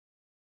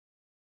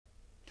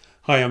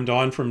Hi, I'm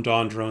Don from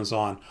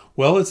DonDronesOn.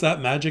 Well, it's that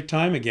magic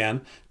time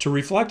again to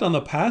reflect on the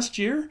past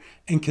year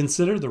and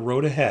consider the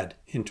road ahead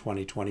in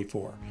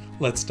 2024.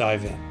 Let's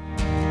dive in.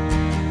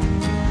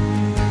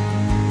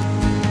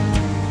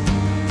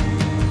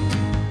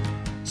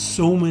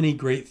 So many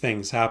great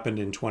things happened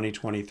in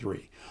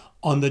 2023.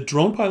 On the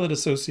Drone Pilot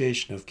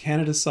Association of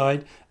Canada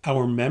side,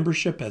 our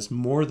membership has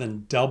more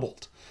than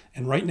doubled.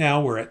 And right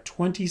now we're at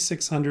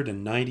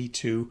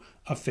 2,692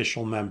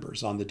 official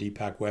members on the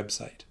DPAC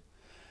website.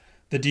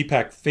 The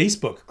DPAC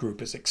Facebook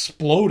group is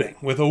exploding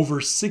with over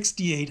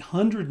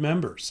 6,800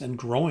 members and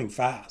growing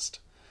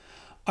fast.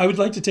 I would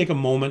like to take a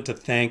moment to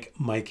thank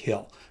Mike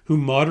Hill, who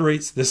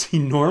moderates this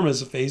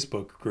enormous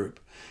Facebook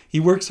group. He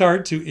works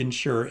hard to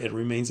ensure it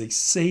remains a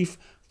safe,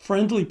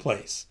 friendly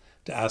place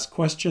to ask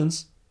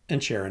questions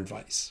and share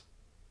advice.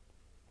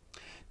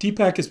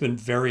 DPAC has been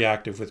very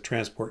active with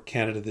Transport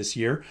Canada this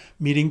year,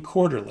 meeting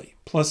quarterly,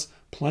 plus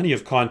plenty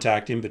of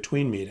contact in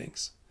between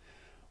meetings.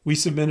 We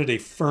submitted a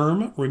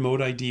firm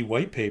remote ID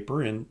white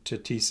paper to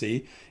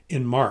TC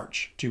in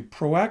March to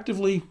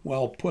proactively,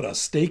 put a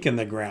stake in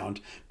the ground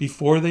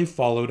before they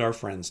followed our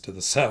friends to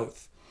the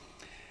south.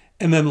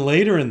 And then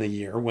later in the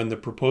year, when the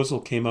proposal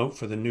came out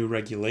for the new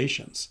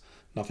regulations,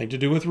 nothing to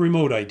do with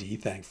remote ID,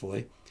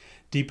 thankfully,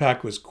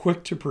 DPAC was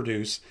quick to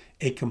produce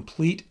a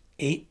complete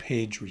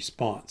 8-page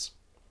response.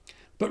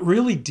 But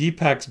really,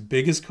 DPAC's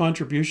biggest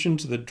contribution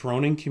to the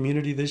droning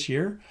community this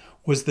year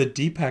was the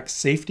DPAC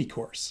safety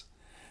course.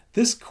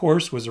 This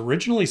course was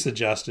originally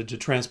suggested to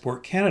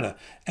Transport Canada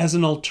as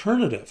an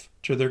alternative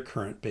to their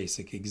current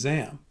basic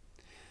exam.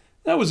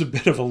 That was a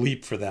bit of a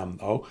leap for them,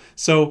 though,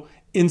 so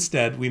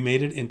instead we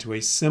made it into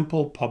a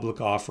simple public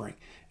offering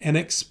and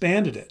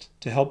expanded it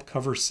to help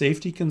cover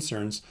safety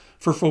concerns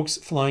for folks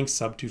flying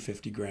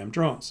sub-250-gram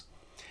drones.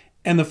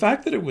 And the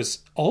fact that it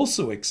was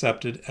also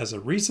accepted as a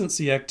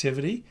recency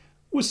activity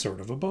was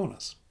sort of a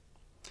bonus.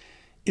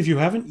 If you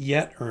haven't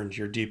yet earned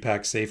your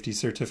DPAC safety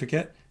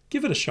certificate,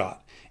 give it a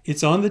shot.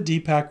 It's on the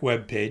DPAC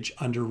webpage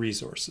under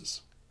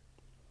Resources.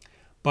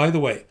 By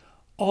the way,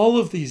 all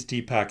of these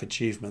DPAC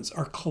achievements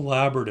are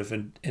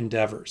collaborative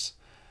endeavors.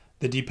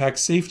 The DPAC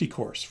safety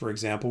course, for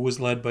example, was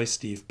led by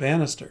Steve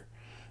Bannister.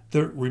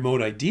 The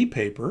remote ID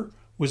paper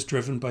was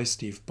driven by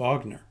Steve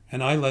Bogner,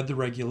 and I led the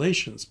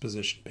regulations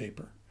position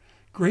paper.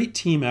 Great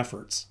team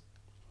efforts.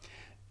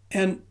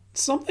 And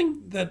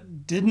something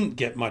that didn't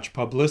get much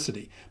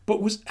publicity,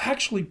 but was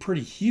actually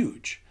pretty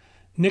huge.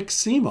 Nick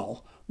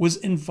Siemel was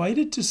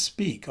invited to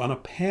speak on a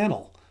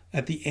panel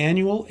at the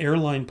annual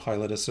Airline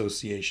Pilot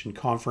Association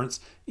conference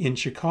in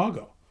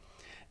Chicago.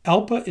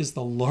 ALPA is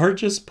the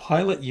largest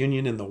pilot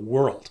union in the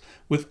world,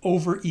 with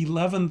over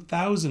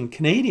 11,000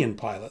 Canadian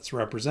pilots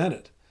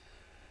represented.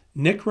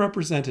 Nick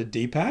represented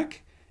DPAC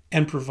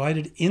and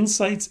provided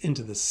insights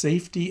into the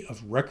safety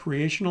of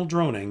recreational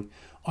droning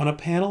on a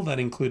panel that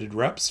included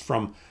reps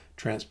from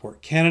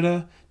Transport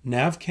Canada,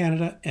 Nav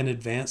Canada, and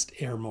Advanced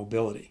Air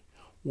Mobility.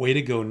 Way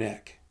to go,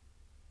 Nick.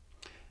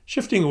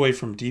 Shifting away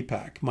from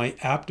DPAC, my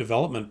app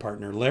development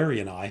partner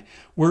Larry and I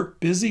were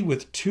busy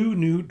with 2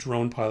 new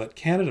Drone Pilot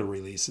Canada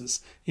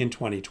releases in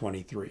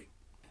 2023.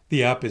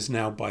 The app is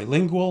now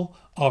bilingual,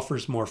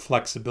 offers more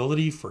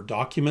flexibility for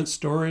document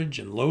storage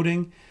and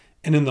loading,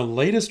 and in the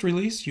latest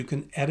release you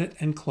can edit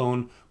and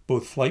clone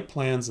both flight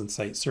plans and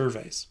site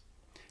surveys.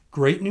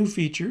 Great new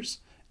features,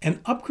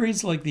 and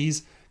upgrades like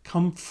these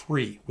come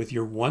free with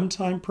your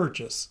one-time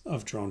purchase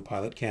of Drone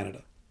Pilot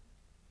Canada.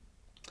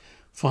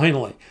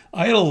 Finally,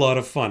 I had a lot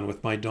of fun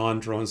with my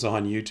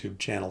DonDronesOn YouTube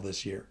channel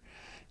this year.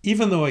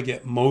 Even though I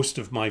get most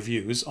of my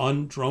views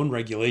on drone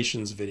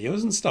regulations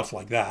videos and stuff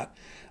like that,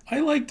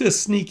 I like to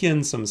sneak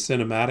in some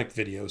cinematic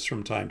videos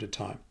from time to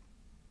time.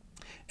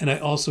 And I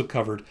also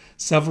covered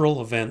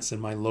several events in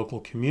my local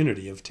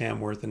community of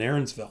Tamworth and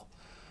Erinsville.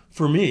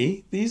 For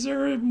me, these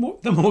are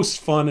the most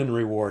fun and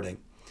rewarding.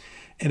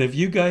 And if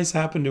you guys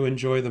happen to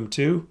enjoy them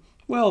too,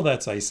 well,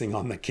 that's icing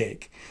on the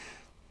cake.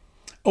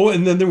 Oh,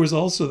 and then there was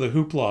also the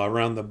hoopla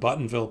around the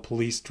Buttonville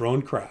police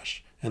drone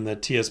crash and the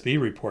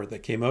TSB report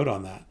that came out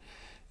on that.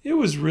 It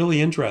was really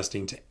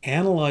interesting to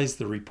analyze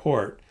the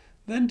report,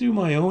 then do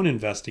my own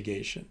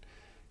investigation,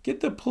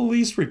 get the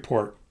police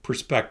report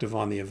perspective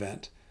on the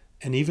event,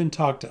 and even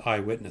talk to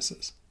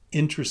eyewitnesses.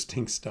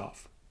 Interesting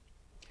stuff.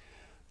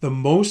 The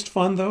most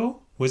fun,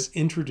 though, was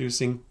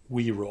introducing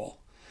WeRoll.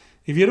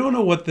 If you don't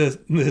know what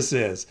this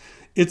is,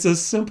 it's a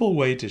simple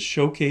way to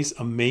showcase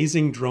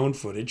amazing drone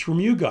footage from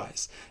you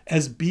guys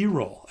as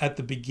B-roll at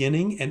the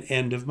beginning and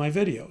end of my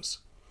videos.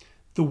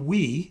 The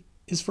we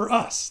is for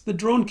us, the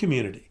drone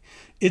community.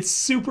 It's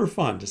super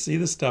fun to see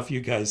the stuff you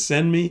guys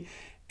send me,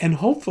 and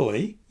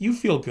hopefully you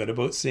feel good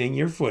about seeing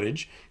your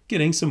footage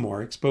getting some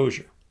more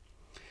exposure.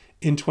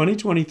 In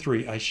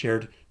 2023, I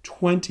shared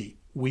 20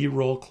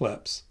 WeRoll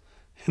clips.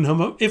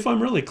 And if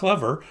I'm really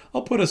clever,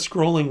 I'll put a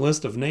scrolling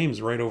list of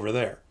names right over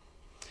there.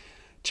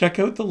 Check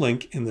out the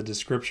link in the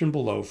description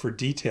below for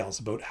details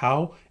about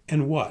how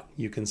and what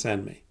you can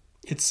send me.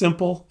 It's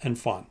simple and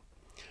fun.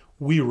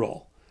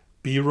 WeRoll.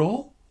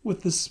 B-roll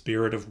with the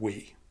spirit of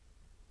we.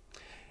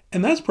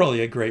 And that's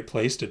probably a great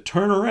place to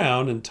turn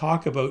around and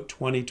talk about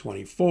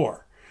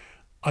 2024.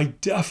 I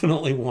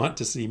definitely want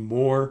to see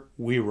more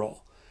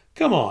We-Roll.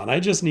 Come on, I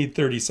just need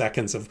 30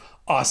 seconds of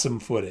awesome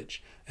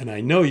footage, and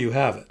I know you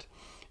have it.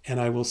 And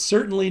I will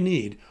certainly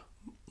need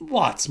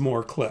lots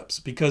more clips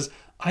because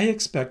I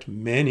expect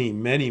many,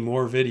 many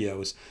more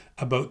videos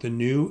about the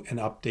new and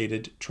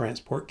updated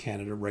Transport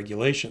Canada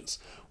regulations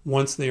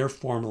once they are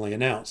formally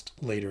announced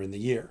later in the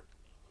year.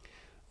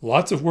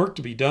 Lots of work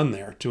to be done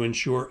there to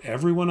ensure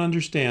everyone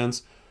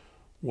understands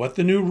what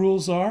the new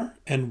rules are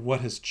and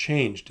what has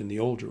changed in the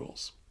old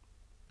rules.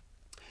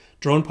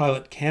 Drone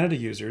Pilot Canada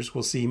users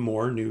will see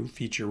more new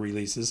feature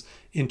releases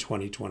in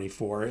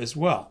 2024 as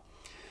well.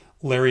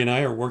 Larry and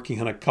I are working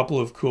on a couple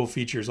of cool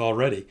features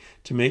already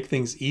to make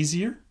things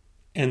easier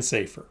and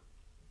safer.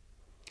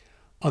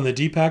 On the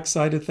DPAC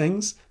side of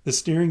things, the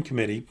steering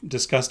committee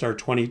discussed our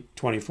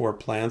 2024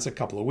 plans a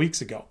couple of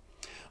weeks ago.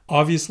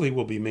 Obviously,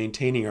 we'll be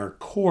maintaining our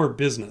core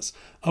business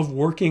of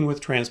working with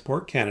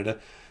Transport Canada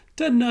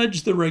to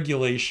nudge the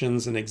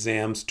regulations and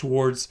exams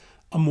towards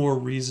a more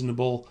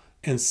reasonable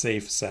and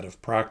safe set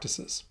of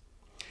practices.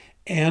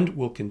 And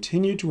we'll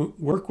continue to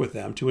work with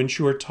them to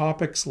ensure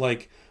topics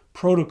like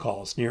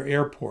protocols near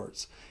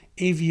airports,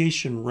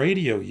 aviation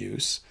radio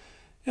use,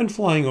 and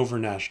flying over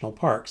national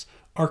parks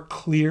are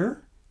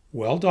clear,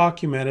 well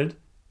documented,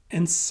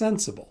 and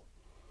sensible.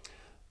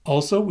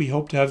 Also, we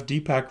hope to have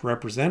DPAC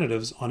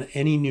representatives on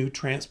any new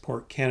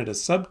Transport Canada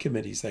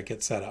subcommittees that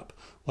get set up,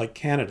 like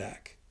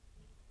CANADAC.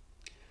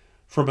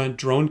 From a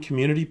drone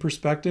community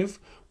perspective,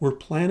 we're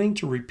planning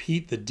to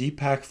repeat the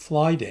DPAC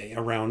Fly Day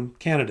around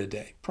Canada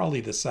Day,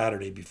 probably the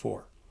Saturday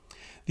before.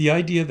 The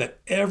idea that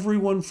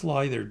everyone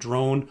fly their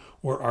drone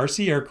or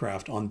RC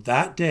aircraft on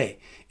that day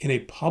in a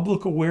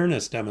public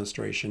awareness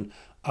demonstration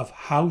of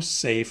how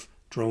safe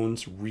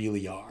drones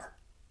really are.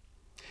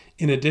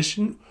 In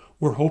addition,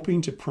 we're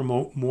hoping to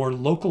promote more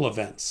local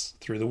events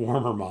through the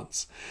warmer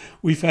months.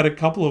 We've had a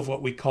couple of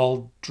what we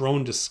call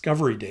drone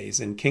discovery days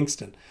in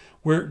Kingston,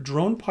 where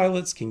drone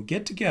pilots can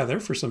get together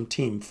for some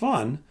team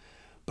fun,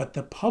 but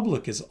the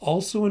public is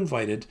also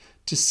invited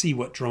to see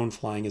what drone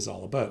flying is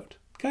all about.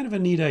 Kind of a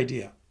neat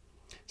idea.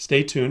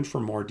 Stay tuned for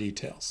more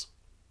details.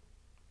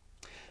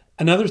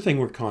 Another thing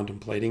we're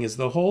contemplating is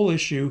the whole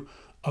issue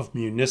of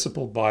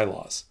municipal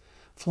bylaws,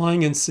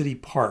 flying in city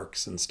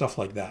parks and stuff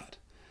like that.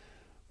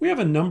 We have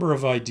a number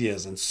of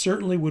ideas and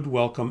certainly would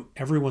welcome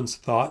everyone's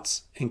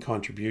thoughts and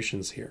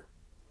contributions here.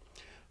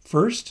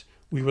 First,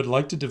 we would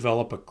like to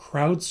develop a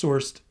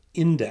crowdsourced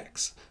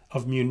index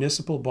of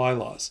municipal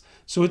bylaws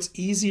so it's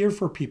easier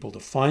for people to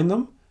find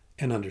them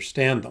and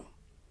understand them.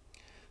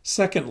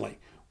 Secondly,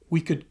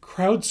 we could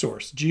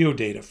crowdsource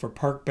geodata for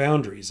park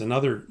boundaries and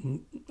other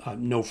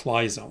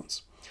no-fly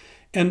zones.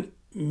 And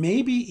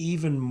maybe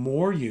even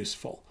more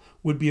useful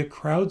would be a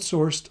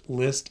crowdsourced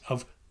list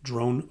of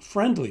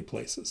drone-friendly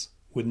places.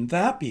 Wouldn't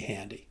that be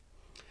handy?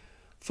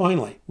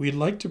 Finally, we'd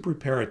like to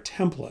prepare a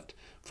template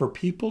for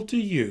people to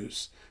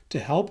use to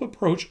help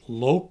approach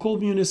local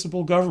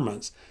municipal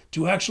governments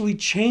to actually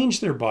change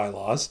their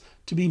bylaws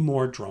to be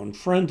more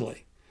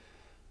drone-friendly,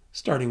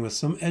 starting with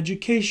some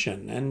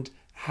education and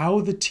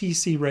how the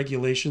TC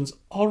regulations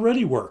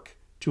already work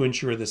to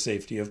ensure the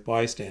safety of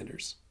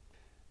bystanders.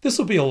 This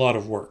will be a lot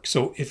of work,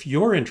 so if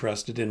you're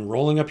interested in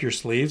rolling up your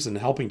sleeves and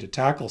helping to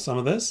tackle some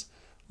of this,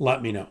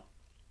 let me know.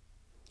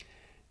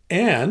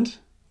 And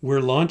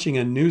we're launching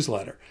a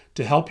newsletter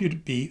to help you to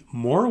be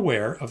more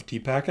aware of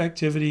DPAC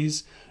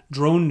activities,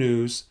 drone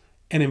news,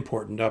 and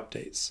important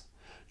updates.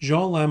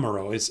 Jean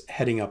Lamoureux is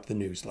heading up the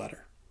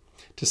newsletter.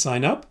 To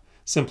sign up,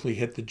 simply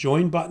hit the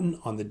Join button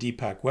on the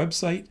DPAC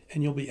website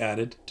and you'll be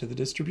added to the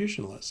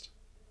distribution list.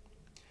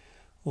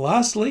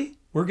 Lastly,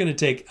 we're going to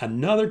take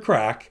another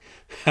crack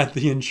at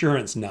the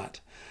insurance nut.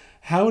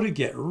 How to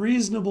get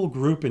reasonable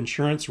group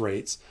insurance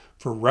rates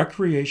for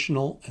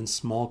recreational and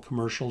small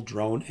commercial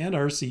drone and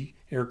RC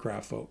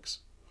aircraft folks.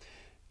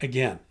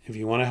 Again, if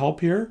you want to help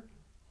here,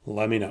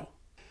 let me know.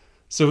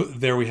 So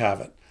there we have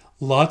it.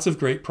 Lots of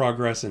great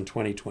progress in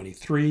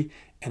 2023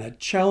 and a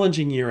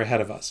challenging year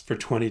ahead of us for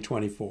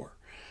 2024.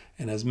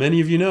 And as many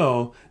of you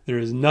know, there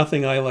is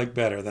nothing I like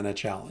better than a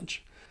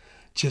challenge.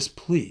 Just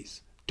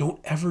please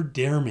don't ever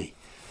dare me.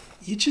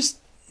 You just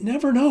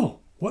never know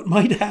what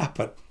might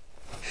happen.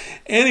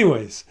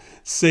 Anyways,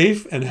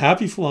 safe and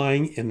happy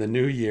flying in the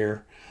new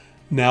year.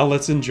 Now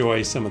let's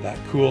enjoy some of that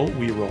cool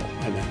We-Roll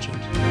I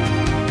mentioned.